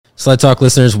Sled Talk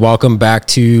listeners, welcome back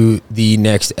to the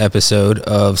next episode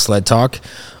of Sled Talk.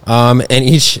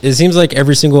 It seems like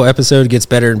every single episode gets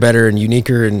better and better and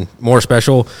uniquer and more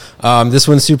special. This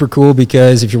one's super cool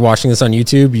because if you're watching this on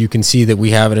YouTube, you can see that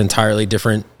we have an entirely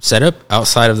different setup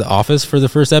outside of the office for the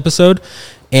first episode.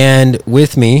 And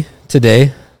with me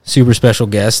today, super special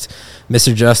guest,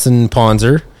 Mr. Justin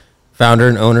Ponsor, founder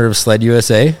and owner of Sled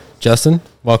USA. Justin,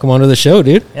 welcome onto the show,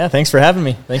 dude. Yeah, thanks for having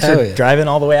me. Thanks for driving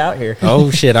all the way out here. Oh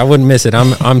shit, I wouldn't miss it.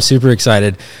 I'm super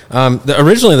excited.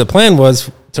 Originally the plan was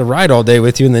to ride all day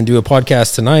with you and then do a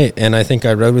podcast tonight, and I think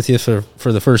I rode with you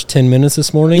for the first 10 minutes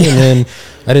this morning, and then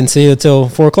I didn't see you until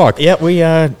 4 o'clock. Yeah, we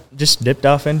just dipped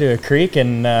off into a creek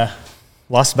and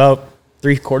lost about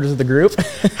 3/4 of the group.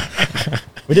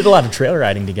 We did a lot of trail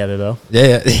riding together, though.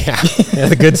 Yeah,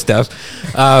 the good stuff.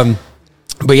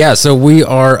 But yeah, so we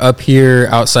are up here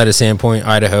outside of Sandpoint,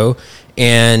 Idaho,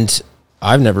 and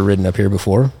I've never ridden up here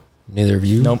before. Neither of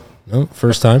you? Nope. No,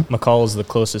 first time? McCall is the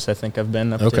closest I think I've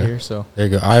been up to here. So there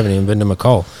you go. I haven't even been to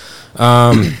McCall.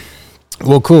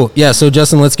 Well, cool. Yeah, so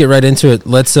Justin, let's get right into it.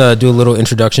 Let's do a little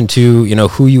introduction to,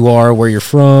 who you are, where you're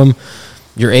from,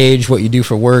 your age, what you do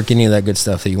for work, any of that good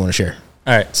stuff that you want to share.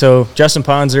 All right, so Justin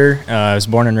Ponsor, I was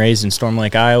born and raised in Storm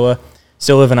Lake, Iowa.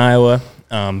 Still live in Iowa.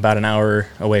 About an hour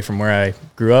away from where I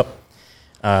grew up.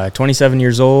 27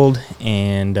 years old,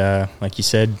 and like you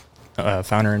said,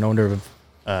 founder and owner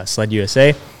of Sled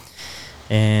USA.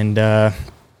 And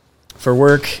for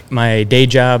work, my day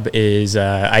job is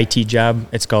IT job.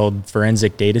 It's called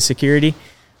forensic data security.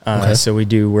 Okay. So we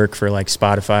do work for like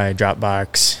Spotify,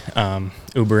 Dropbox,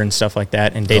 Uber, and stuff like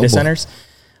that in data centers.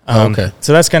 Okay.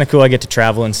 So that's kind of cool. I get to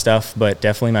travel and stuff, but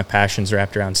definitely my passion's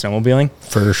wrapped around snowmobiling.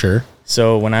 For sure.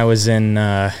 So when I was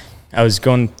I was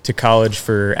going to college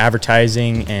for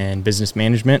advertising and business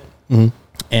management. Mm-hmm.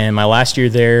 And my last year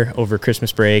there over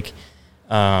Christmas break,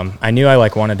 I knew I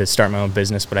wanted to start my own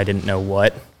business, but I didn't know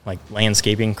what. Like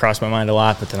landscaping crossed my mind a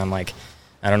lot, but then I'm like,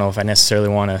 I don't know if I necessarily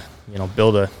want to,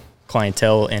 build a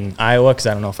clientele in Iowa because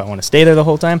I don't know if I want to stay there the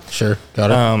whole time. Sure,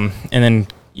 got it. And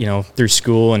then, through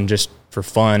school and just for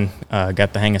fun,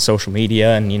 got the hang of social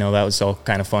media, and, that was all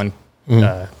kind of fun.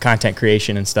 Mm-hmm. Content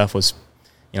creation and stuff was,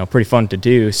 pretty fun to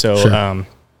do. So, sure.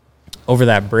 Over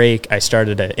that break, I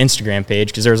started an Instagram page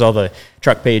because there was all the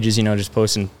truck pages, just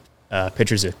posting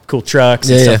pictures of cool trucks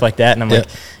and stuff like that. And I'm like,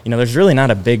 there's really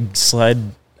not a big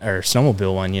sled or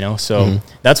snowmobile one, So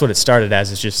that's what it started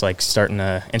as. It's just like starting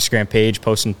an Instagram page,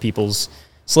 posting people's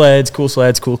sleds, cool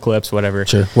clips, whatever.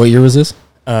 Sure. What year was this?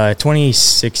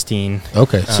 2016.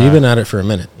 Okay. So you've been at it for a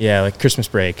minute. Yeah, like Christmas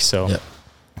break. So,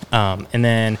 and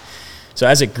then, so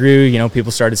as it grew,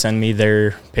 people started sending me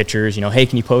their pictures, hey,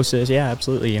 can you post this? Yeah,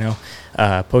 absolutely.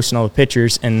 Posting all the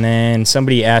pictures. And then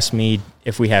somebody asked me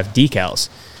if we have decals.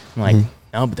 I'm like,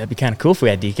 no, but that'd be kind of cool if we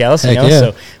had decals, Heck yeah.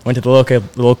 So went to the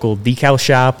local decal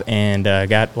shop and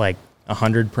got like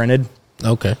 100 printed.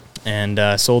 Okay.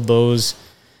 And sold those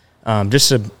just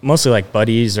to mostly like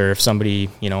buddies or if somebody,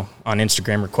 on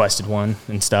Instagram requested one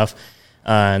and stuff.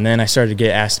 And then I started to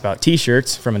get asked about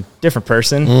T-shirts from a different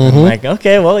person. Mm-hmm. I'm like,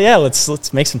 okay, well, yeah,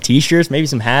 let's make some T-shirts, maybe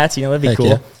some hats. That'd be Heck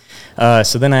cool. Yeah.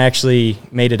 So then I actually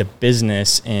made it a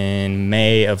business in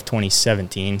May of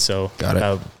 2017. So got it.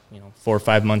 About 4 or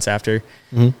 5 months after.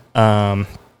 Mm-hmm.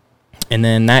 And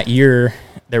then that year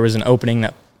there was an opening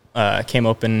that came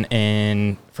open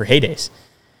for Heydays.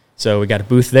 So we got a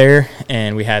booth there,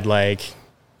 and we had like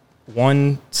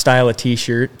one style of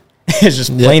T-shirt. It's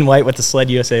just plain white with the Sled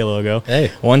USA logo.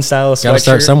 Hey, one style of sweatshirt. Gotta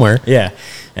start somewhere. Yeah.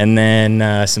 And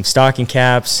then some stocking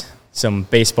caps, some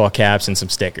baseball caps, and some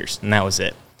stickers. And that was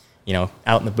it.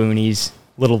 Out in the boonies,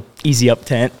 little easy up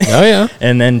tent. Oh, yeah.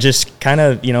 And then just kind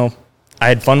of, I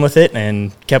had fun with it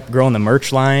and kept growing the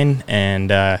merch line.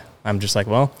 And I'm just like,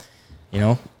 well,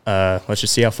 let's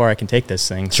just see how far I can take this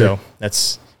thing. Sure. So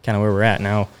that's kind of where we're at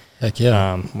now. Heck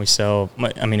yeah. We sell,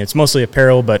 it's mostly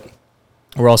apparel, but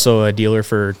we're also a dealer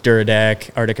for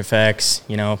Duradeck, Arctic Effects,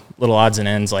 little odds and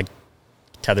ends like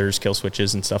tethers, kill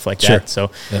switches, and stuff like that. So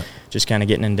just kind of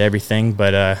getting into everything.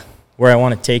 But where I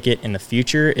want to take it in the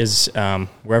future is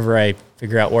wherever I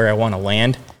figure out where I want to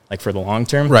land, like for the long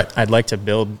term. Right. I'd like to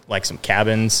build like some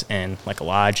cabins and like a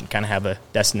lodge and kind of have a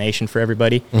destination for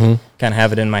everybody. Mm-hmm. Kind of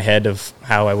have it in my head of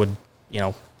how I would,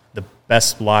 the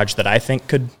best lodge that I think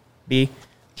could be.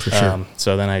 For sure.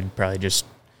 So then I'd probably just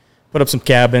put up some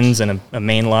cabins and a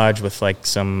main lodge with like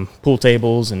some pool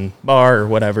tables and bar or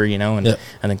whatever, and I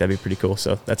think that'd be pretty cool.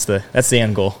 So that's the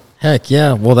end goal. Heck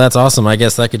yeah. Well, that's awesome. I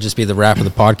guess that could just be the wrap of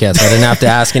the podcast. I didn't have to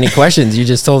ask any questions. You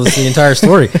just told us the entire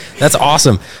story. That's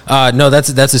awesome. No, that's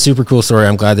a super cool story.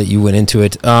 I'm glad that you went into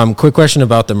it. Quick question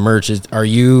about the merch. Are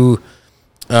you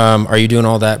are you doing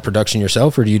all that production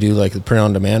yourself, or do you do like the print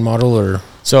on demand model, or?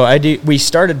 So we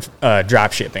started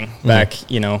drop shipping back,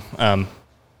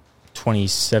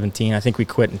 2017. I think we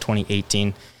quit in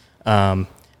 2018,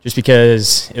 just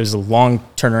because it was a long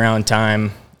turnaround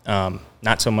time,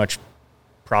 not so much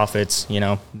profits,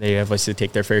 they obviously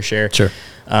take their fair share. Sure.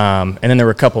 And then there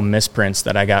were a couple misprints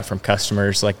that I got from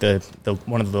customers, like the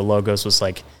one of the logos was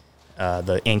like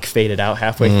the ink faded out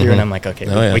halfway through, and I'm like,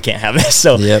 okay, we can't have this.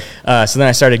 So, so then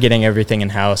I started getting everything in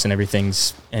house, and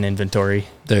everything's in inventory.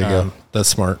 There you go. That's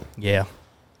smart. Yeah,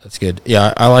 that's good.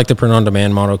 Yeah, I like the print on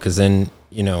demand model because then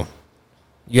you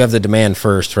have the demand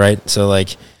first, right? So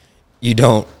like, you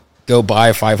don't go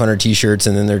buy 500 t-shirts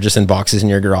and then they're just in boxes in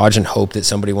your garage and hope that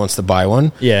somebody wants to buy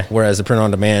one. Yeah. Whereas the print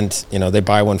on demand, they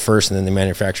buy one first and then the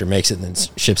manufacturer makes it and then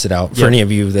ships it out. For any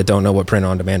of you that don't know what print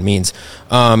on demand means.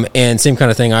 And same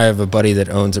kind of thing. I have a buddy that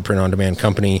owns a print on demand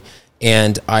company,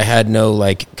 and I had no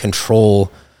like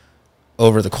control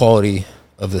over the quality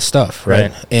of the stuff.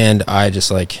 Right. And I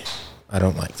just I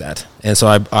don't like that. And so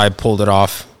I pulled it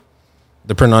off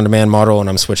the print on demand model, and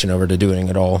I'm switching over to doing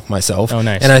it all myself. Oh,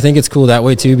 nice. And I think it's cool that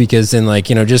way too, because then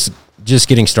just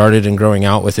getting started and growing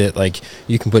out with it, like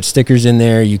you can put stickers in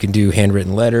there, you can do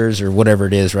handwritten letters or whatever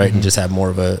it is, right? Mm-hmm. And just have more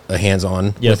of a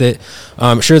hands-on with it.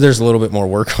 Sure, there's a little bit more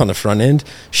work on the front end,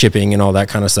 shipping and all that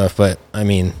kind of stuff, but I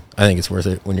mean, I think it's worth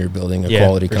it when you're building a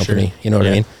quality company. Sure. You know what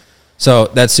I mean? So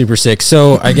that's super sick.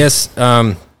 So I guess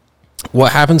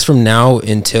what happens from now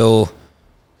until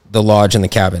the lodge and the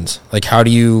cabins? Like, how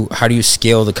do you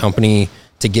scale the company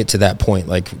to get to that point?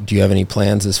 Like, do you have any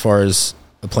plans as far as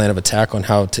a plan of attack on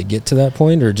how to get to that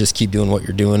point, or just keep doing what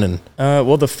you're doing? And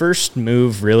well, the first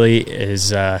move really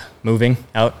is moving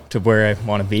out to where I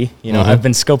want to be. I've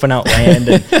been scoping out land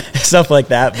and stuff like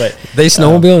that, but they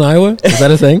snowmobile in Iowa? Is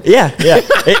that a thing? Yeah.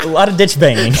 A lot of ditch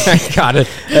banging. Got it.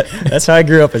 That's how I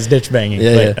grew up, as ditch banging.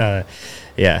 Yeah.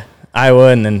 Iowa,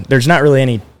 and then there's not really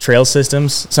any trail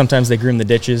systems. Sometimes they groom the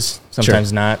ditches,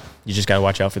 sometimes not. You just got to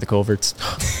watch out for the culverts.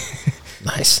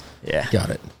 Nice. Yeah. Got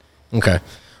it. Okay.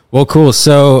 Well, cool.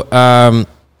 So, all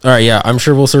right, yeah, I'm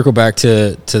sure we'll circle back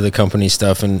to the company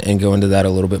stuff and go into that a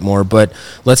little bit more, but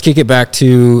let's kick it back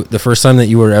to the first time that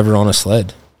you were ever on a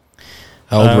sled.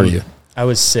 How old were you? I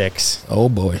was 6. Oh,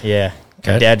 boy. Yeah.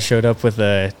 Okay. My dad showed up with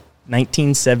a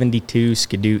 1972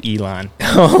 Skidoo Elon.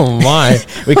 Oh my!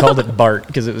 We called it Bart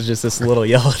because it was just this little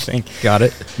yellow thing. Got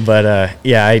it. But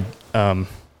I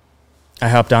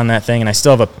hopped on that thing, and I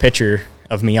still have a picture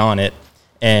of me on it.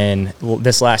 And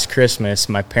this last Christmas,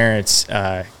 my parents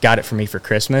got it for me for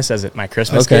Christmas as my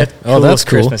Christmas gift. Oh, that's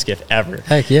cool. Christmas gift ever.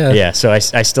 Heck yeah! Yeah. So I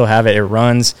still have it. It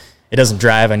runs. It doesn't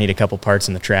drive. I need a couple parts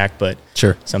in the track, but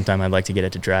sure. Sometime I'd like to get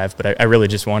it to drive. But I really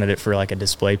just wanted it for like a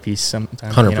display piece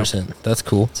sometime. 100%. That's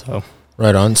cool. So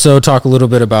right on. So talk a little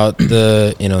bit about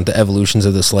the evolutions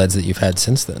of the sleds that you've had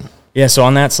since then. Yeah. So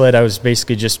on that sled, I was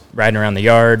basically just riding around the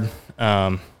yard.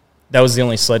 That was the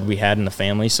only sled we had in the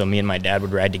family. So me and my dad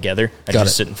would ride together. I'd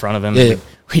just sit in front of him. Yeah, and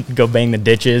we'd go bang the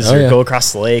ditches or go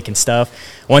across the lake and stuff.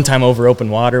 One time over open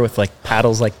water with like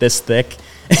paddles like this thick.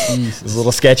 It was a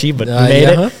little sketchy, but we made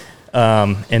it.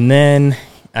 And then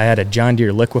I had a John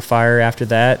Deere liquefier after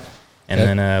that, and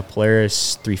then a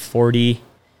Polaris 340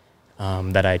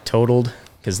 that I totaled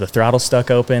because the throttle stuck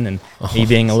open, and me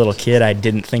being a little kid, I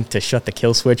didn't think to shut the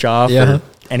kill switch off or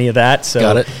any of that. So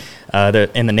got it.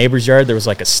 In the neighbor's yard, there was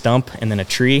like a stump and then a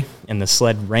tree, and the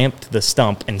sled ramped the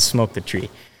stump and smoked the tree.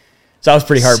 So I was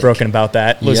pretty heartbroken about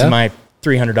that, losing my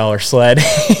 $300 sled.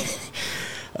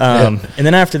 And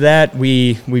then after that,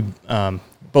 we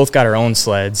both got our own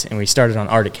sleds, and we started on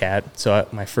Arctic Cat. So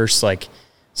my first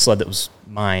sled that was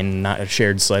mine, not a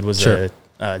shared sled, was a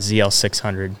ZL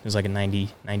 600. It was like a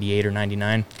 98 or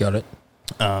 99. Got it.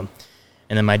 And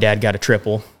then my dad got a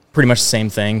triple, pretty much the same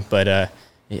thing, but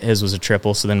his was a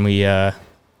triple. So then we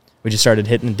just started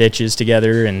hitting the ditches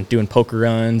together and doing poker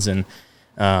runs, and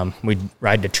we'd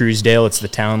ride to Truesdale. It's the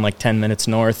town like 10 minutes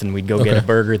north, and we'd go get a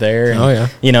burger there. And,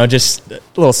 just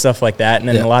little stuff like that. And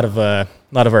then a lot of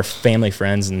our family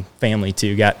friends and family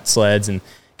too got sleds and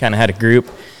kind of had a group.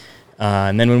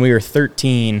 And then when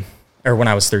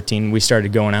I was 13, we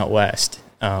started going out west.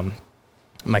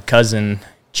 My cousin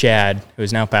Chad, who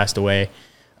has now passed away,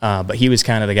 but he was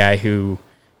kind of the guy who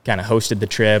kind of hosted the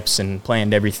trips and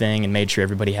planned everything and made sure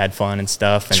everybody had fun and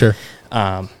stuff. And,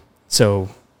 so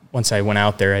once I went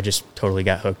out there, I just totally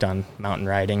got hooked on mountain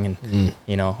riding, and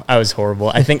I was horrible.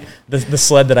 I think the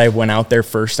sled that I went out there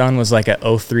first on was like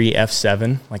a 03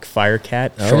 F7, like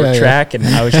Firecat short track, and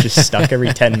I was just stuck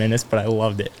every 10 minutes, but I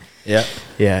loved it. Yeah.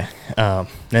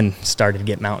 Then started to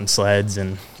get mountain sleds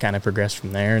and kind of progressed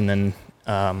from there. And then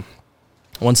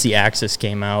once the Axis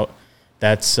came out,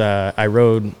 That's I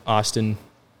rode Austin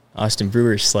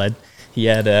Brewer's sled. He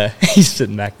had he's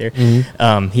sitting back there.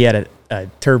 Mm-hmm. He had a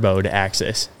turboed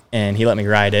Axis, and he let me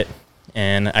ride it.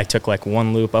 And I took like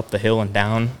one loop up the hill and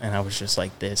down, and I was just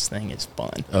like, "This thing is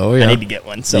fun. Oh yeah, I need to get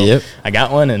one." So I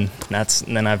got one, and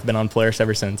then I've been on Polaris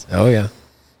ever since. Oh yeah,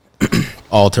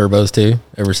 all turbos too.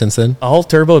 Ever since then, all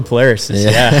turboed Polaris.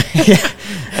 Yeah.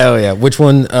 Oh yeah. Which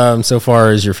one so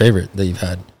far is your favorite that you've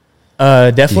had?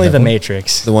 Definitely the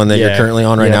Matrix, the one that you're currently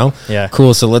on right now. Yeah,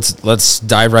 cool. So let's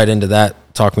dive right into that.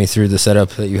 Talk me through the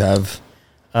setup that you have.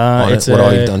 What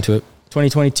all you've done to it.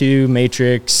 2022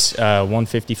 Matrix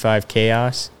 155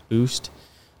 Chaos Boost.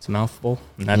 It's a mouthful,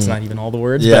 and that's not even all the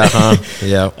words. Yeah, but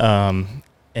yeah.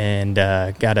 And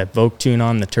got a Vogue tune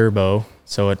on the turbo,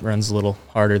 so it runs a little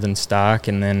harder than stock.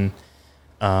 And then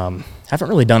haven't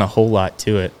really done a whole lot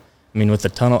to it. I mean, with the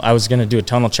tunnel, I was going to do a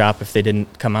tunnel chop if they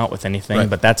didn't come out with anything,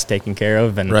 but that's taken care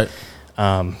of. And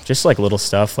just like little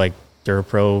stuff like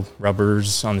DuraPro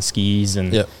rubbers on the skis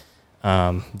and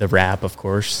the wrap, of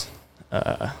course.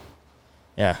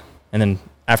 Yeah. And then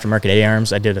aftermarket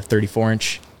A-arms, I did a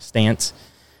 34-inch stance.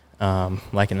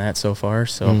 Liking that so far.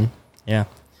 So, yeah.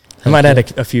 I might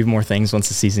add a few more things once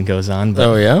the season goes on. But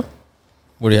oh, yeah?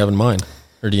 What do you have in mind?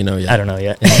 Or do you know yet? I don't know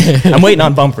yet. I'm waiting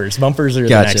on bumpers. Bumpers are the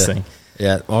next thing.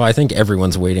 Yeah. Well, I think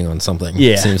everyone's waiting on something.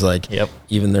 Yeah. It seems like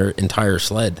even their entire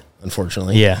sled,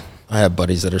 unfortunately. Yeah. I have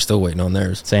buddies that are still waiting on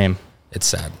theirs. Same. It's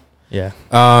sad. Yeah.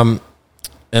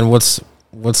 And what's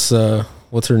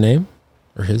her name?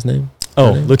 Or his name?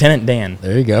 Oh, Lieutenant Dan.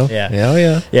 There you go. Yeah. Yeah,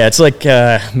 yeah. Yeah, it's like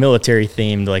military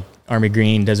themed, like Army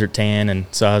Green, Desert Tan, and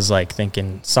so I was like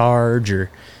thinking Sarge or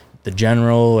the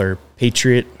General or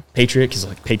Patriot, because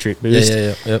like Patriot Boost.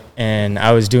 Yeah. And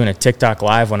I was doing a TikTok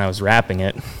live when I was rapping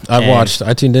it.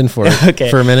 I tuned in for it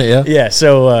for a minute, yeah. Yeah,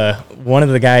 so one of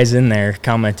the guys in there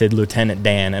commented Lieutenant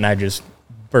Dan, and I just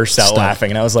burst out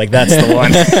laughing, and I was like, that's the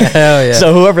one. Hell yeah.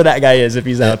 So whoever that guy is, if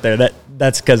he's out there,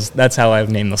 that's because that's how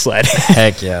I've named the sled.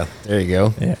 Heck yeah. There you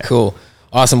go. Yeah. Cool.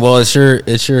 Awesome. Well, it's sure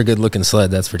a good looking sled.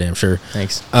 That's for damn sure.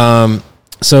 Thanks.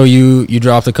 So you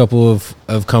dropped a couple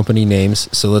of company names.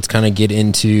 So let's kind of get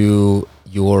into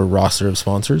your roster of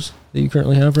sponsors that you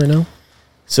currently have right now.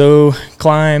 So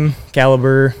Climb,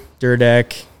 Caliber,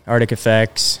 Durdeck, Arctic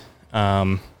Effects.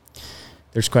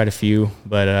 There's quite a few,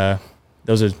 but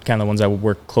those are kind of the ones I would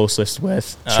work closest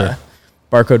with. Sure.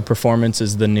 Barcode Performance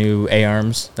is the new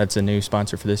A-arms. That's a new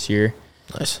sponsor for this year.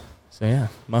 Nice. So yeah,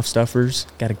 Muff Stuffers.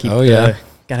 Got to keep. Got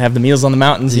to have the meals on the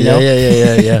mountains. You know.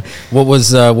 Yeah. What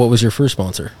was your first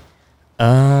sponsor?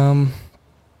 That's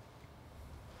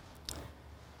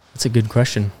a good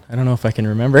question. I don't know if I can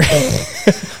remember.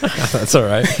 That's all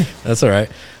right.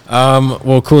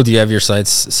 Well, cool. Do you have your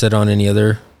sights set on any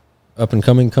other up and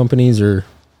coming companies or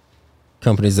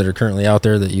companies that are currently out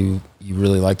there that you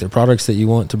really like their products that you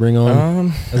want to bring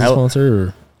on as a sponsor?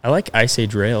 Or? I like Ice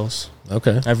Age rails.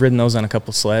 Okay. I've ridden those on a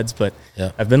couple sleds, but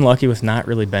I've been lucky with not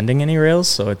really bending any rails,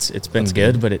 so it's been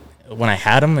good. But when I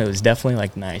had them, it was definitely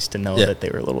like nice to know that they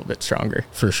were a little bit stronger.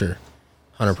 For sure.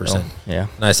 100%. So, yeah.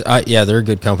 Nice. They're a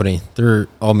good company. They're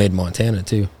all made in Montana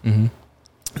too. Mm-hmm.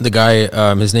 The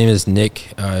guy, his name is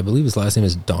Nick. I believe his last name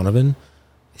is Donovan,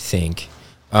 I think.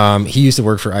 He used to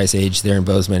work for Ice Age there in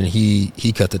Bozeman, and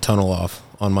he cut the tunnel off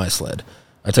on my sled.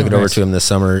 I took it over to him this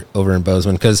summer over in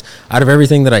Bozeman because out of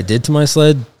everything that I did to my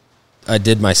sled, I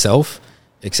did myself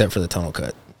except for the tunnel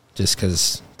cut, just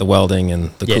because the welding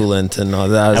and the coolant and all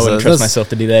that. I wouldn't trust myself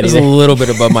to do that either. It was a little bit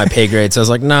above my pay grade, so I was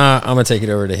like, nah, I'm going to take it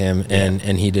over to him, and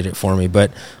he did it for me.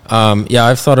 But,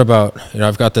 I've thought about,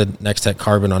 I've got the Next Tech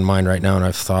Carbon on mine right now, and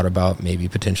I've thought about maybe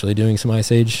potentially doing some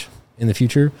Ice Age in the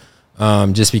future.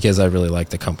 Just because I really like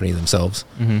the company themselves.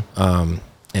 Mm-hmm.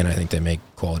 And I think they make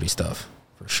quality stuff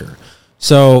for sure.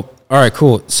 So, all right,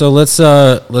 cool. So let's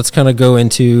kind of go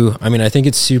into, I think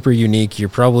it's super unique. You're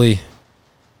probably,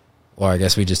 I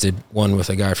guess we just did one with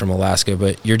a guy from Alaska,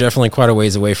 but you're definitely quite a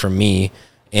ways away from me,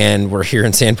 and we're here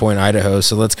in Sandpoint, Idaho.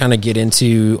 So let's kind of get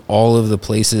into all of the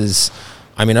places.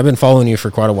 I've been following you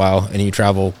for quite a while, and you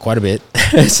travel quite a bit.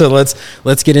 So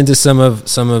let's get into some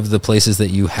of the places that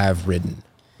you have ridden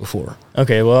before.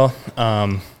 Okay, well,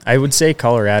 I would say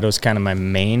Colorado is kind of my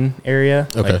main area.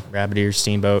 Okay. Like Rabbit Ears,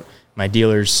 Steamboat. My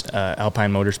dealer's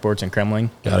Alpine Motorsports in Kremling.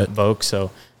 Got it. Vogue, so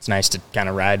it's nice to kind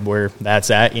of ride where that's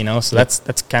at, So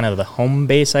that's kind of the home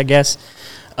base, I guess.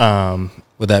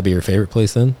 Would that be your favorite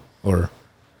place then, or?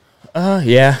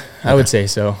 Yeah, okay. I would say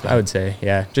so. I would say,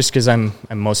 yeah, just because I'm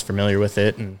most familiar with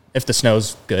it, and if the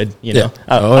snow's good,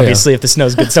 obviously if the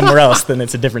snow's good somewhere else, then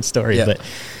it's a different story. Yeah. But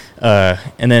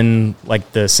and then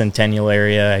like the Centennial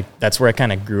area, that's where I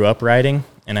kind of grew up riding,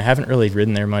 and I haven't really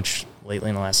ridden there much lately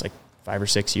in the last like 5 or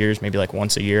 6 years, maybe like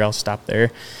once a year I'll stop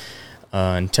there.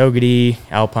 And Togedy,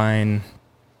 Alpine,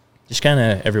 just kind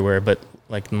of everywhere. But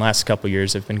like in the last couple of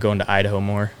years, I've been going to Idaho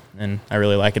more, and I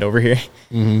really like it over here.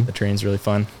 Mm-hmm. The terrain's really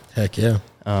fun. Heck yeah.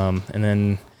 And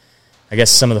then I guess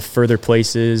some of the further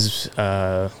places,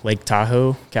 Lake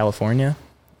Tahoe, California.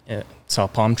 Saw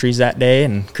palm trees that day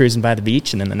and cruising by the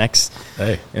beach, and then in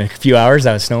a few hours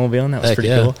I was snowmobiling. That was pretty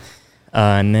cool.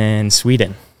 And then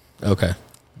Sweden. Okay.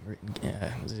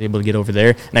 I was able to get over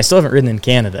there, and I still haven't ridden in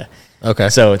Canada. Okay.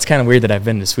 So it's kind of weird that I've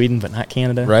been to Sweden but not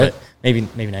Canada. Right. But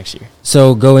maybe next year.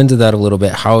 So go into that a little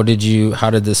bit. How did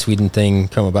the Sweden thing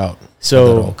come about? So how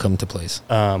did that all come to place?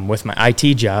 With my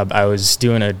IT job, I was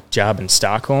doing a job in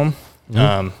Stockholm.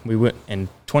 Mm-hmm. We went in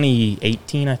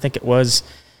 2018, I think it was.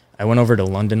 I went over to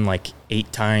London like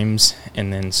 8 times,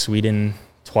 and then Sweden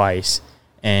twice.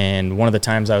 And one of the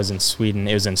times I was in Sweden,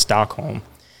 it was in Stockholm.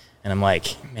 And I'm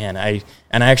like, man, I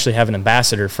actually have an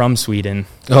ambassador from Sweden.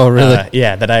 Oh, really?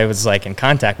 That I was like in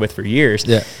contact with for years.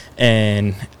 Yeah.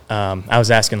 And I was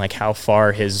asking like how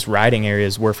far his riding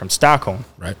areas were from Stockholm.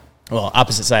 Right. Well,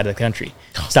 opposite side of the country.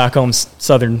 Stockholm's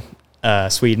southern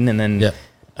Sweden, and then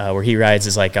where he rides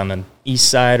is like on the east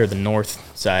side or the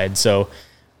north side. So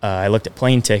I looked at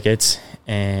plane tickets,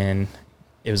 and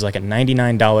it was like a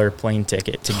 $99 plane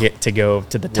ticket to go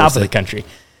to the top of the country.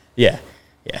 Yeah.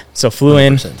 Yeah. So flew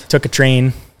 100%. In, took a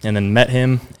train, and then met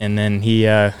him, and then he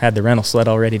had the rental sled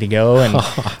all ready to go, and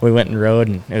we went and rode,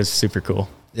 and it was super cool.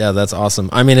 Yeah, that's awesome.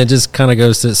 I mean, it just kind of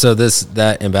goes to,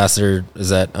 that ambassador is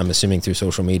that, I'm assuming, through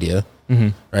social media, mm-hmm.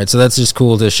 right? So that's just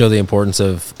cool to show the importance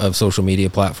of social media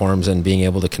platforms and being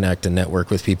able to connect and network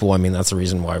with people. I mean, that's the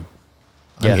reason why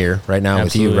I'm here right now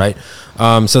with you, right?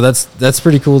 So that's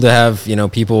pretty cool to have,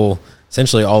 people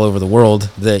essentially all over the world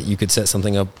that you could set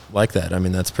something up like that. I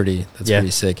mean, that's pretty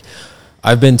sick.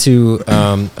 I've been to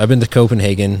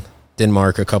Copenhagen,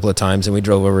 Denmark a couple of times, and we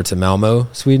drove over to Malmo,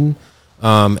 Sweden.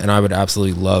 And I would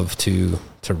absolutely love to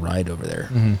ride over there.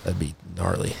 Mm-hmm. That'd be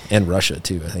gnarly. And Russia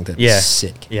too. I think that'd be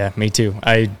sick. Yeah, me too.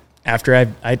 After I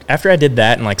did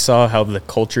that and like saw how the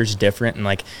culture's different, and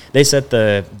like they set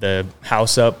the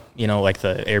house up, like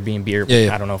the Airbnb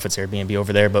or I don't know if it's Airbnb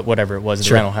over there, but whatever it was,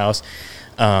 the rental house.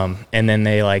 And then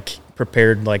they like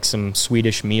prepared like some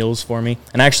Swedish meals for me,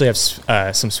 and I actually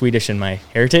have some Swedish in my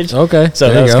heritage. Okay,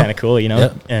 so that was kind of cool,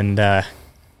 Yep. And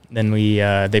then we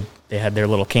they had their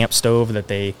little camp stove that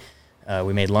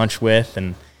we made lunch with,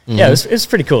 and mm-hmm. It was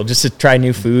pretty cool just to try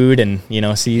new food and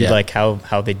see like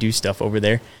how they do stuff over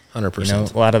there.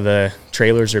 100%. A lot of the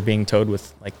trailers are being towed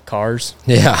with like cars,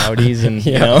 Audis,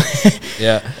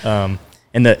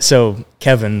 and so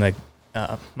Kevin,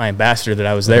 my ambassador that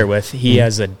I was there with, he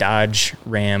has a Dodge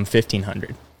Ram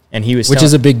 1500, and he was which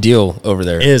is a big deal over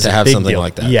there to have something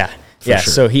like that. Yeah. Sure.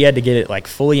 So he had to get it like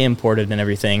fully imported and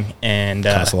everything, and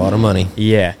costs a lot of money.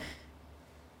 Yeah.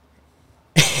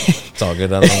 It's all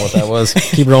good. I don't know what that was.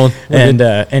 Keep rolling. And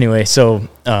anyway, so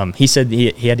he said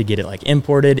he had to get it like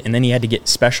imported, and then he had to get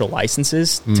special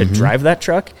licenses to drive that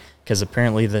truck, because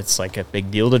apparently that's like a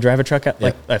big deal to drive a truck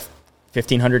like a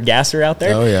 1500 gasser out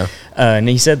there. Oh yeah. And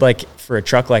he said like for a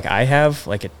truck like I have,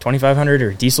 like a 2500 or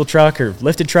a diesel truck or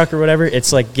lifted truck or whatever,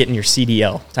 it's like getting your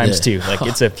CDL times 2. Like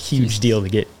it's a huge deal to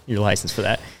get your license for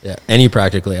that. Yeah. And you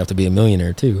practically have to be a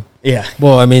millionaire too. Yeah.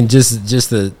 Well, I mean, just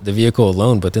the vehicle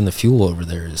alone, but then the fuel over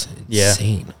there is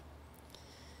insane.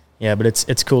 Yeah, but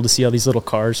it's cool to see all these little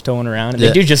cars towing around, and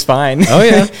they do just fine. Oh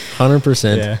yeah.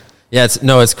 100%. Yeah. Yeah,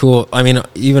 it's cool. I mean,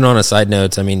 even on a side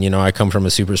note, I mean, I come from a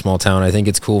super small town. I think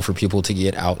it's cool for people to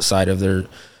get outside of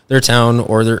their town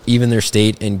or even their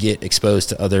state and get exposed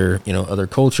to other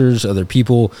cultures, other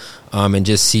people, and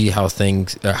just see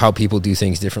how people do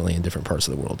things differently in different parts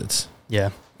of the world.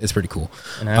 It's pretty cool.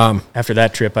 And after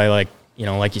that trip, I like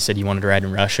you said, you wanted to ride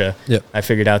in Russia. Yep. I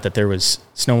figured out that there was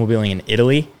snowmobiling in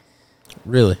Italy.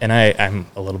 Really? And I'm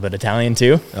a little bit Italian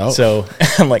too. Oh. So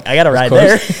I'm like, I got to ride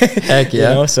there. Heck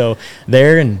yeah. So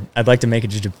there, and I'd like to make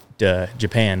it to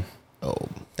Japan. Oh,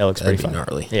 that looks pretty fun.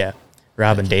 Gnarly. Yeah.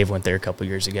 Rob and Dave went there a couple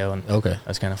years ago, and I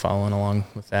was kind of following along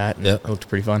with that. And it looked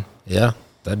pretty fun. Yeah.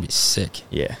 That'd be sick.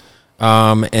 Yeah.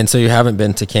 And so you haven't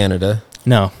been to Canada?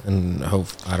 No. And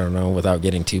I don't know, without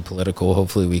getting too political,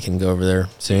 hopefully we can go over there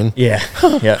soon. Yeah.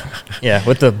 Yeah.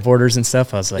 With the borders and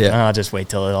stuff, I was like, I'll just wait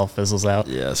till it all fizzles out.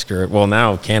 Yeah, screw it. Well,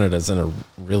 now Canada's in a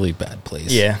really bad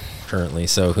place currently,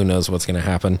 so who knows what's going to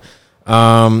happen.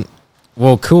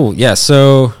 Well, cool. Yeah,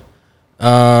 so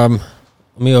let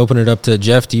me open it up to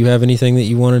Jeff. Do you have anything that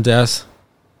you wanted to ask?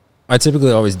 I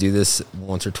typically always do this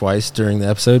once or twice during the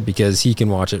episode because he can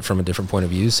watch it from a different point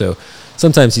of view. So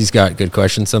sometimes he's got good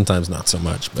questions, sometimes not so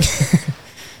much. But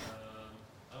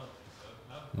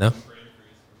no?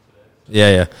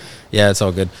 Yeah. Yeah, it's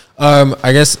all good.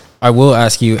 I guess I will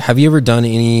ask you, have you ever done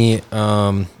any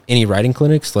riding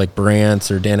clinics like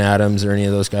Brant's or Dan Adams or any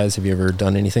of those guys? Have you ever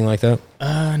done anything like that?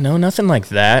 No, nothing like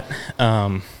that.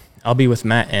 I'll be with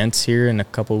Matt Entz here in a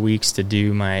couple of weeks to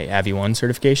do my Avi 1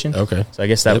 certification. Okay. So I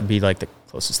guess that would be like the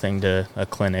closest thing to a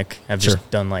clinic. I've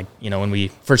just done like, when we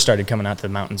first started coming out to the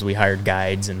mountains, we hired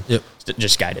guides and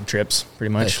just guided trips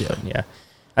pretty much. Heck yeah. But yeah,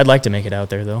 I'd like to make it out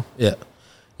there though. Yeah.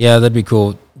 Yeah, that'd be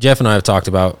cool. Jeff and I have talked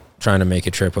about trying to make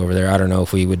a trip over there. I don't know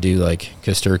if we would do like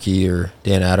Kosturkey or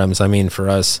Dan Adams. I mean, for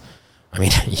us,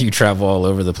 you travel all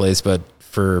over the place, but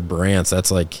for Brant's, that's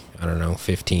like, I don't know,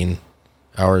 15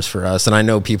 hours for us. And I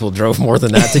know people drove more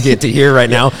than that to get to here right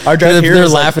now. Our drive here, they're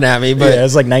laughing at me, but it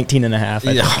was like 19 and a half. Oh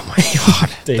my God.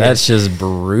 That's just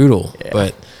brutal. Yeah.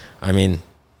 But I mean,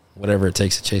 whatever it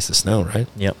takes to chase the snow, right?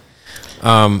 Yep.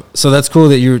 So that's cool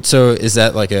that so is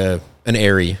that like an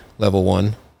Airy level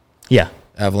 1? Yeah.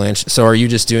 Avalanche. So are you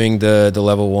just doing the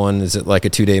level 1? Is it like a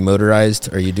 2-day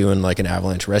motorized? Are you doing like an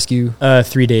avalanche rescue?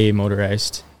 3-day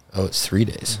motorized. Oh, it's 3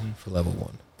 days for level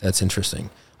 1. That's interesting.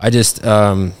 I just,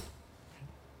 I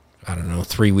don't know,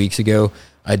 3 weeks ago,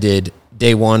 I did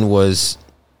day 1 was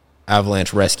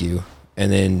avalanche rescue,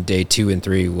 and then day 2 and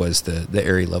 3 was the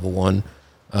Airy level 1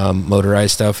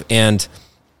 motorized stuff. And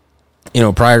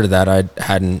prior to that, I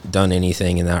hadn't done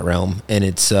anything in that realm, and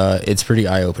it's pretty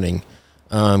eye opening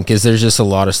because there's just a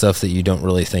lot of stuff that you don't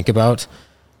really think about,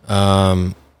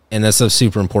 and that stuff's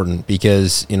super important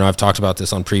because I've talked about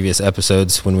this on previous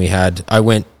episodes when I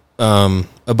went.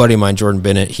 A buddy of mine, Jordan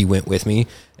Bennett, he went with me,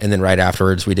 and then right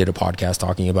afterwards we did a podcast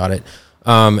talking about it.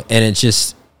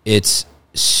 And it's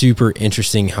super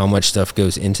interesting how much stuff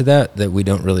goes into that we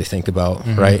don't really think about,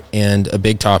 right? And a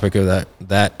big topic of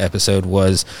that episode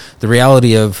was the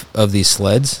reality of these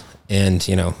sleds and,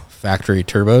 factory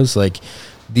turbos. Like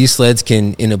these sleds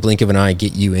can, in a blink of an eye,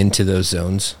 get you into those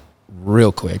zones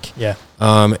real quick. Yeah.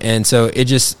 And so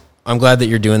I'm glad that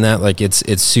you're doing that. Like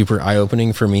it's super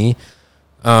eye-opening for me.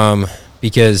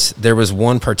 Because there was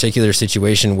one particular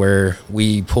situation where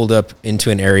we pulled up into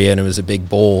an area and it was a big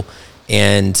bowl,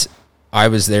 and I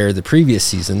was there the previous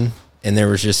season, and there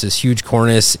was just this huge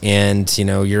cornice, and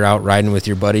you're out riding with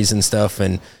your buddies and stuff,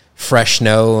 and fresh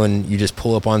snow, and you just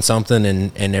pull up on something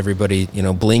and everybody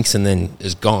blinks and then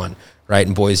is gone, right?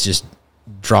 And boys just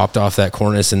dropped off that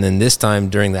cornice. And then this time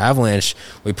during the avalanche,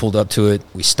 we pulled up to it,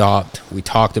 we stopped, we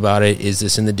talked about it. Is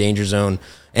this in the danger zone?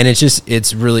 And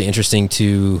it's really interesting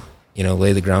to,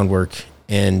 lay the groundwork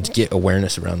and get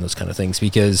awareness around those kind of things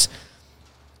because,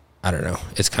 I don't know,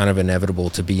 it's kind of inevitable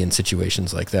to be in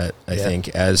situations like that, I think,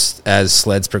 as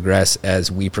sleds progress,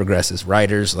 as we progress as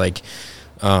riders, like...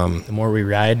 the more we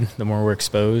ride, the more we're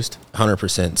exposed.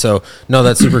 100%. So, no,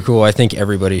 that's super cool. I think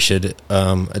everybody should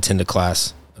attend a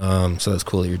class. So that's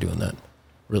cool that you're doing that.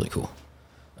 Really cool.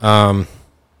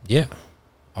 Yeah.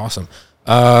 Awesome.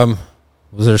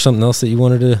 Was there something else that you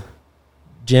wanted to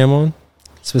jam on?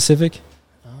 Specific?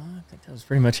 I think that was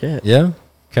pretty much it. Yeah?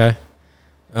 Okay.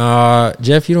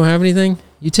 Jeff, you don't have anything?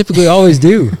 You typically always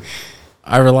do.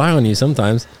 I rely on you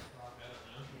sometimes.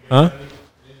 Huh?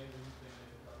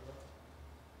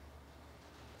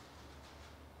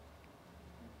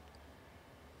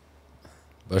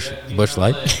 Bush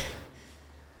Light?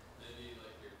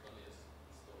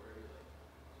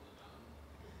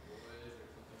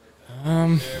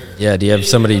 Yeah, do you have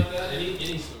somebody,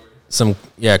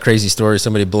 crazy story,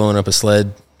 somebody blowing up a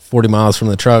sled 40 miles from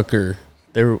the truck or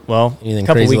anything? A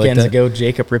couple weekends ago,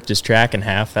 Jacob ripped his track in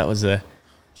half. That was a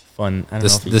fun, I don't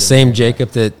know if the same Jacob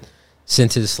that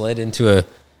sent his sled into a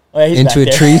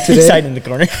tree today? He's hiding in the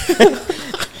corner.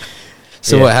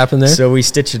 So what happened there? So we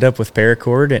stitched it up with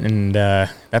paracord, and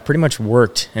that pretty much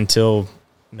worked until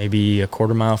maybe a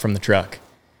quarter mile from the truck.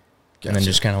 Gotcha. And then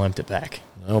just kind of limped it back.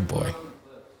 Oh, boy.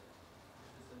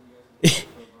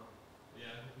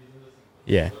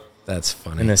 Yeah. That's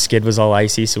funny. And the skid was all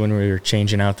icy, so when we were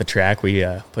changing out the track, we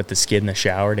put the skid in the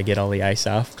shower to get all the ice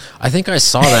off. I think I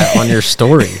saw that on your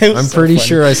story. I'm pretty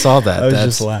sure I saw that. I was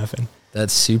just laughing.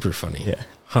 That's super funny. Yeah.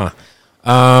 Huh.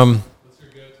 What's your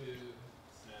go-to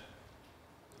snack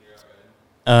when you're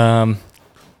out riding?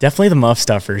 Definitely the muff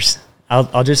stuffers.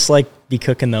 I'll just be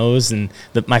cooking those, and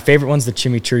my favorite one's the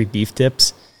chimichurri beef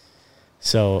tips.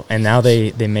 So, and now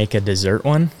they make a dessert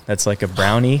one that's like a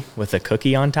brownie with a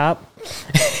cookie on top.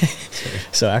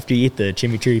 So after you eat the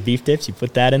chimichurri beef tips, you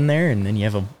put that in there, and then you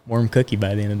have a warm cookie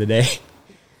by the end of the day.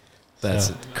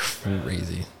 That's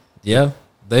crazy. Yeah,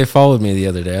 they followed me the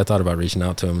other day. I thought about reaching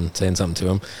out to them and saying something to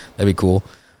them. That'd be cool.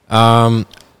 That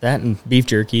and beef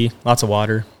jerky, lots of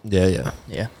water. Yeah.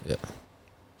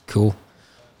 Cool.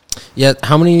 Yeah,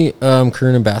 how many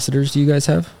current ambassadors do you guys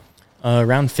have?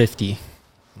 Around 50.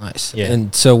 Nice. Yeah.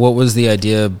 And so what was the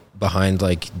idea behind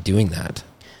like doing that?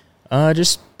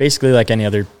 Just basically like any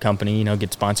other company, you know,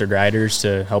 get sponsored riders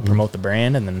to help promote the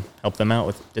brand and then help them out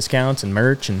with discounts and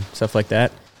merch and stuff like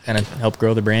that. Kind of help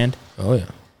grow the brand. Oh yeah.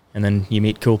 And then you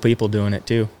meet cool people doing it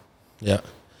too. Yeah.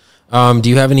 Do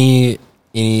you have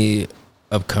any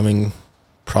upcoming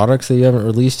products that you haven't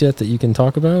released yet that you can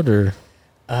talk about, or?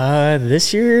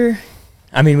 This year,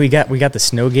 I mean, we got the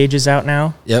snow gauges out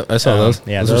now. Yep, I saw those.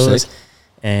 Yeah, those are those. sick.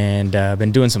 And I've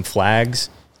been doing some flags.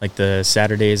 Like the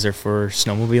Saturdays are for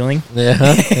snowmobiling.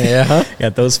 Yeah, yeah.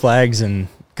 Got those flags and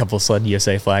a couple of Sled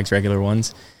USA flags, regular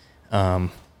ones.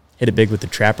 Hit it big with the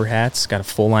trapper hats. Got a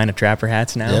full line of trapper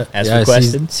hats now, as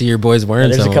requested. I see your boys wearing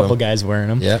There's some a couple of them. guys wearing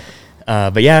them. Yeah.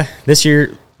 But yeah, this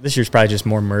year's probably just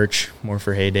more merch, more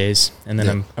for heydays. And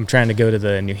then I'm trying to go to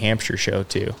the New Hampshire show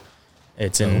too.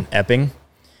 It's in Epping.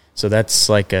 So that's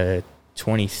like a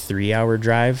 23-hour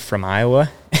drive from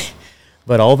Iowa.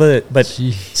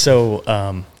 So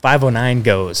 509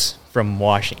 goes from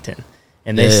Washington.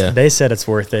 And they said it's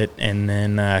worth it. And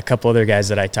then a couple other guys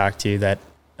that I talked to that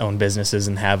own businesses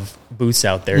and have booths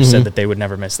out there said that they would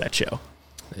never miss that show.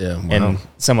 Yeah, wow. And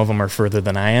some of them are further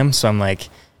than I am. So I'm like,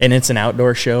 and it's an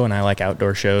outdoor show, and I like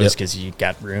outdoor shows because you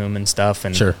got room and stuff.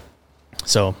 And sure.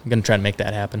 So I'm going to try to make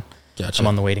that happen. Gotcha. I'm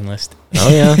on the waiting list. Oh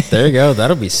yeah, there you go.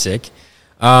 That'll be sick.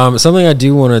 Something I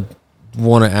do want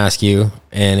to ask you,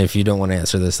 and if you don't want to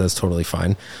answer this, that's totally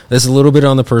fine. This is a little bit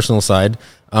on the personal side,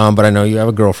 but I know you have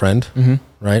a girlfriend,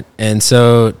 right? And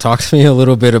so talk to me a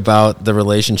little bit about the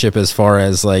relationship as far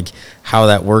as like how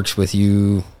that works with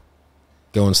you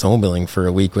going snowmobiling for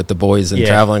a week with the boys and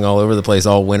traveling all over the place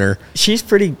all winter. She's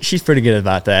pretty good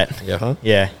about that. Yeah. Huh?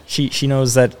 Yeah. She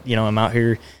knows that, you know, I'm out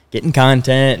here getting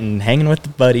content and hanging with the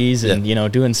buddies and, you know,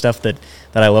 doing stuff that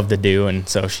I love to do. And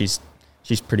so she's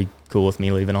pretty cool with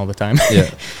me leaving all the time.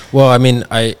 Yeah. Well, I mean,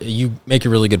 you make a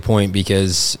really good point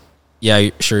because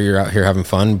sure, you're out here having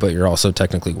fun, but you're also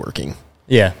technically working.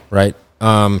 Yeah. Right.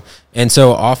 And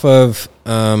so off of,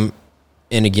 and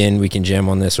again, we can jam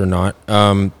on this or not,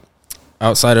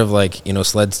 outside of like, you know,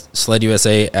 Sled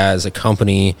USA as a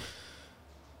company,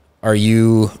 are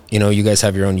you guys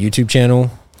have your own YouTube channel?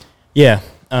 Yeah.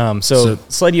 So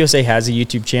Sled USA has a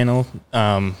YouTube channel.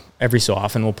 Every so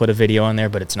often we'll put a video on there,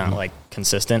 but it's not like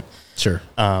consistent. Sure.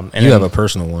 And you have a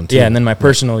personal one too. Yeah. And then my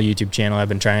personal YouTube channel, I've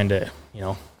been trying to, you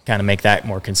know, kind of make that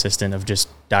more consistent of just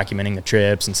documenting the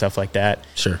trips and stuff like that.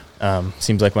 Sure.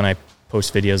 Seems like when I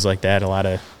post videos like that,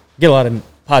 get a lot of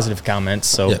positive comments.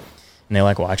 So, and they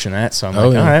like watching that. So I'm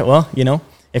all right, well, you know,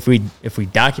 if we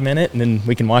document it, and then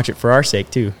we can watch it for our sake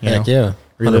too. You know? Yeah.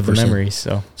 Relive the memories.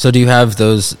 So do you have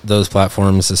those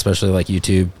platforms, especially like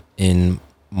YouTube, in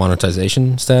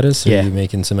monetization status? Are you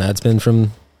making some ad spend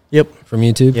from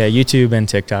YouTube? Yeah, YouTube and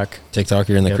TikTok.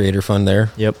 You're in the creator fund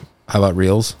there? Yep. How about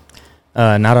Reels?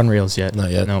 Not on Reels yet. Not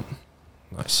yet? Nope.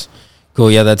 Nice.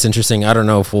 Cool. Yeah, that's interesting. I don't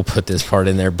know if we'll put this part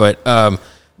in there, but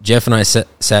Jeff and I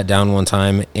sat down one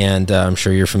time, and I'm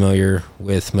sure you're familiar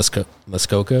with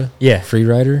Muskoka Free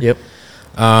Rider. Yep.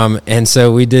 And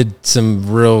so we did some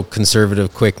real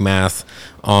conservative quick math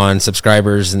on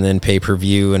subscribers and then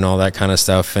pay-per-view and all that kind of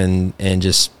stuff, and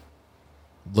just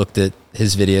looked at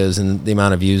his videos and the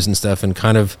amount of views and stuff, and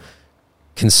kind of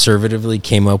conservatively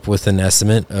came up with an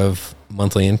estimate of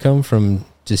monthly income from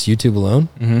just YouTube alone.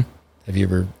 Mm-hmm. Have you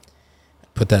ever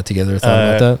put that together, thought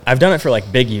about that? I've done it for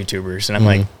like big YouTubers, and I'm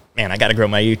like, man, I got to grow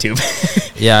my YouTube.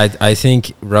 Yeah, I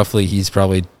think roughly he's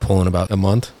probably pulling about a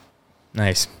month.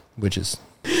 Nice. Which is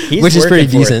pretty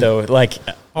decent, though. Like,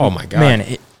 oh my God,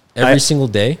 man, every single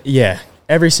day. Yeah,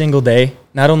 every single day.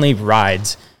 Not only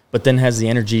rides, but then has the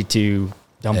energy to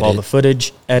dump all the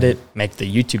footage, edit, make the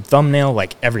YouTube thumbnail,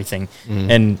 like everything.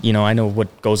 And you know, I know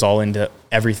what goes all into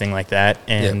everything like that.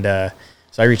 And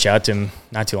so I reached out to him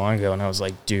not too long ago, and I was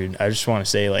like, dude, I just want to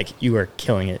say, like, you are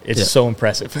killing it. It's so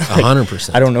impressive.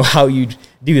 100%. I don't know how you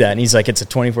do that. And he's like, it's a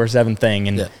 24/7 thing,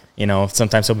 and you know,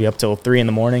 sometimes he'll be up till 3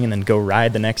 a.m. and then go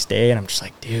ride the next day. And I'm just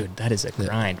like, dude, that is a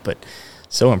grind, but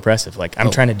so impressive. Like, I'm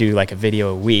trying to do like a video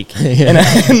a week, and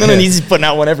then he's putting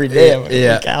out one every day. I'm like,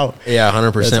 yeah,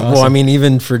 100%. Awesome. Well, I mean,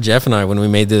 even for Jeff and I, when we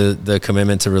made the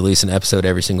commitment to release an episode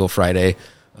every single Friday,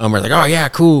 we're like, oh yeah,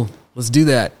 cool, let's do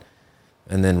that.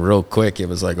 And then real quick, it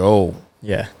was like, oh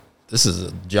yeah, this is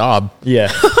a job.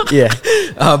 Yeah, yeah.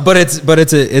 But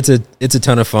it's a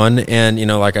ton of fun. And you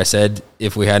know, like I said,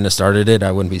 if we hadn't started it,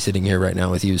 I wouldn't be sitting here right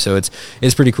now with you. So it's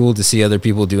pretty cool to see other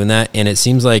people doing that. And it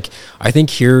seems like, I think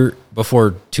here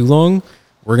before too long,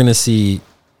 we're gonna see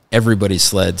everybody's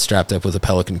sled strapped up with a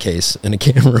Pelican case and a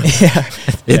camera.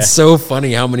 It's so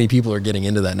funny how many people are getting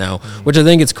into that now, which I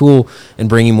think it's cool and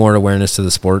bringing more awareness to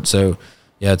the sport. So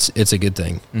Yeah, it's a good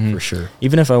thing for sure.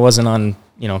 Even if I wasn't on,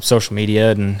 social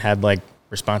media and had like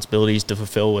responsibilities to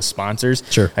fulfill with sponsors,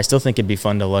 sure, I still think it'd be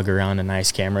fun to lug around a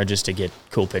nice camera just to get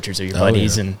cool pictures of your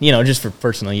buddies and, just for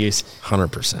personal use.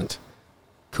 100%.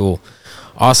 Cool.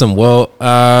 Awesome. Well,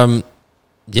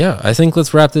 I think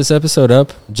let's wrap this episode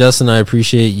up. Justin, I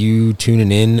appreciate you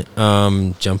tuning in,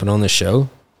 jumping on the show.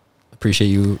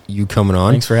 Appreciate you coming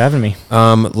on. Thanks for having me.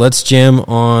 Let's jam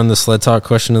on the Sled Talk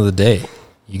question of the day.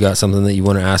 You got something that you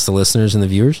want to ask the listeners and the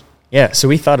viewers? Yeah, so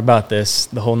we thought about this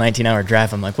the whole 19-hour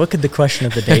drive. I'm like, what could the question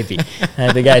of the day be?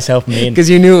 And the guys helping me. Because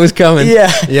you knew it was coming.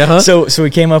 Yeah. Yeah. Huh? So we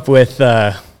came up with,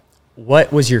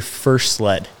 what was your first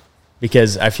sled?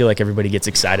 Because I feel like everybody gets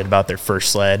excited about their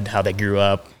first sled, how they grew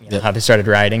up, how they started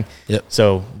riding. Yep.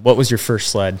 So what was your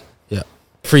first sled? Yeah.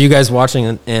 For you guys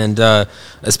watching and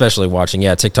especially watching,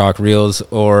 TikTok, Reels,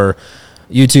 or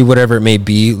YouTube, whatever it may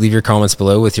be, leave your comments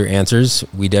below with your answers.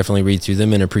 We definitely read through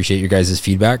them and appreciate your guys'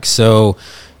 feedback. So,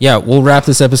 we'll wrap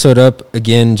this episode up.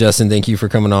 Again, Justin, thank you for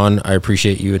coming on. I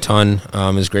appreciate you a ton.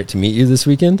 It was great to meet you this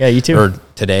weekend. Yeah, you too. Or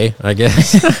today, I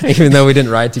guess, even though we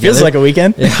didn't ride together. Feels like a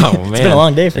weekend. Yeah, oh, man. It's been a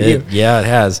long day for you. Yeah, it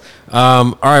has.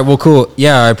 All right, well, cool.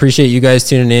 Yeah, I appreciate you guys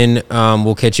tuning in.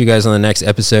 We'll catch you guys on the next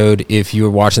episode. If you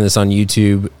are watching this on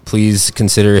YouTube, please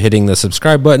consider hitting the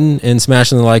subscribe button and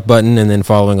smashing the like button and then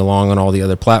following along on all the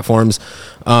other platforms.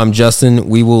 Justin,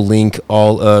 we will link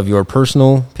all of your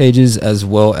personal pages as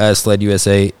well as Sled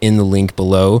USA in the link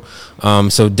below.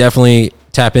 So definitely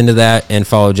tap into that and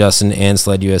follow Justin and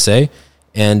Sled USA.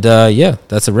 And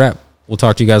that's a wrap. We'll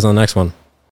talk to you guys on the next one.